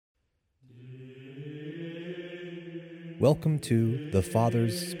Welcome to The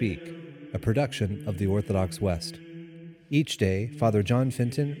Fathers Speak, a production of the Orthodox West. Each day, Father John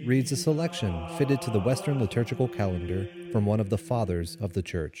Fenton reads a selection fitted to the Western liturgical calendar from one of the Fathers of the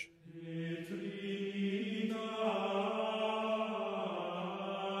Church.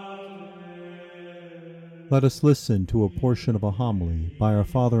 Let us listen to a portion of a homily by our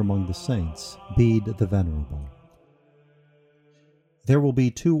Father among the Saints, Bede the Venerable. There will be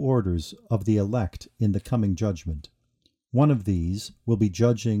two orders of the elect in the coming judgment. One of these will be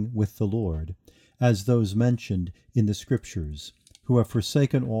judging with the Lord, as those mentioned in the Scriptures, who have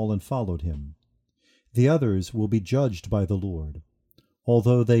forsaken all and followed him. The others will be judged by the Lord.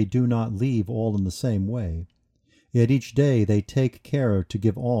 Although they do not leave all in the same way, yet each day they take care to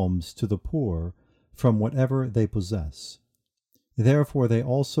give alms to the poor from whatever they possess. Therefore they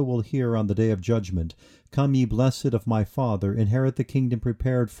also will hear on the day of judgment, "Come, ye blessed of my Father, inherit the kingdom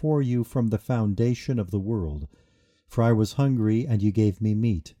prepared for you from the foundation of the world. For I was hungry, and you gave me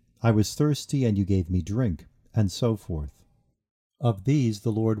meat. I was thirsty, and you gave me drink," and so forth. Of these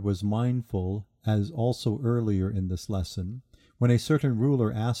the Lord was mindful, as also earlier in this lesson, when a certain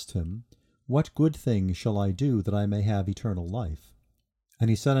ruler asked him, "What good thing shall I do that I may have eternal life?" And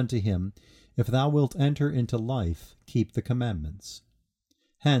he said unto him, "If thou wilt enter into life, keep the commandments."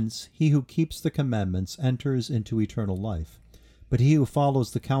 Hence, he who keeps the commandments enters into eternal life. But he who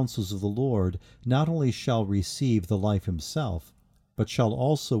follows the counsels of the Lord not only shall receive the life himself, but shall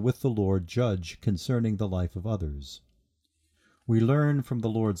also with the Lord judge concerning the life of others. We learn from the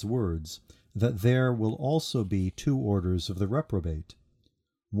Lord's words that there will also be two orders of the reprobate.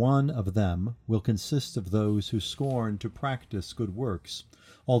 One of them will consist of those who scorn to practice good works,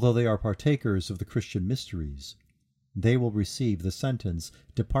 although they are partakers of the Christian mysteries. They will receive the sentence,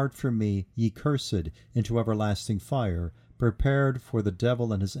 "Depart from me, ye cursed, into everlasting fire, prepared for the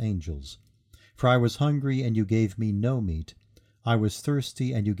devil and his angels. For I was hungry, and you gave me no meat. I was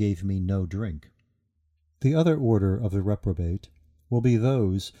thirsty, and you gave me no drink." The other order of the reprobate will be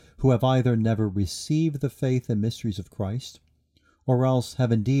those who have either never received the faith and mysteries of Christ, or else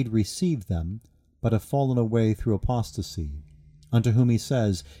have indeed received them, but have fallen away through apostasy, unto whom he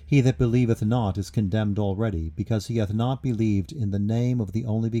says, "He that believeth not is condemned already, because he hath not believed in the name of the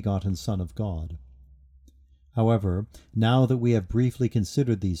only begotten Son of God." However, now that we have briefly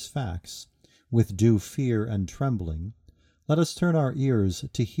considered these facts, with due fear and trembling, let us turn our ears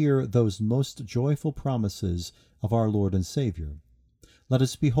to hear those most joyful promises of our Lord and Saviour. Let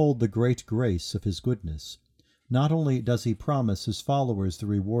us behold the great grace of his goodness. Not only does he promise his followers the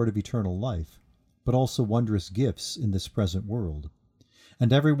reward of eternal life, but also wondrous gifts in this present world.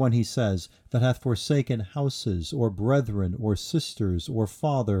 And everyone, he says, that hath forsaken houses, or brethren, or sisters, or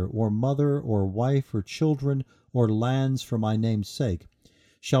father, or mother, or wife, or children, or lands for my name's sake,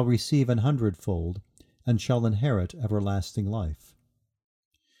 shall receive 100-fold, and shall inherit everlasting life.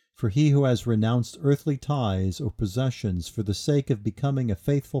 For he who has renounced earthly ties or possessions for the sake of becoming a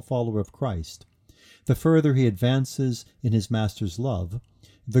faithful follower of Christ, the further he advances in his Master's love,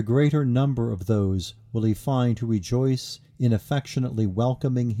 the greater number of those will he find who rejoice in affectionately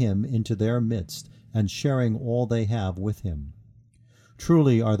welcoming him into their midst and sharing all they have with him.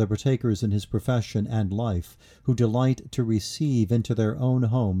 Truly are the partakers in his profession and life who delight to receive into their own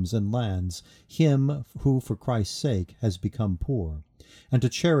homes and lands him who for Christ's sake has become poor, and to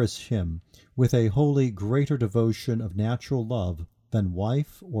cherish him with a wholly greater devotion of natural love than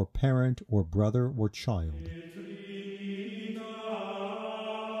wife or parent or brother or child.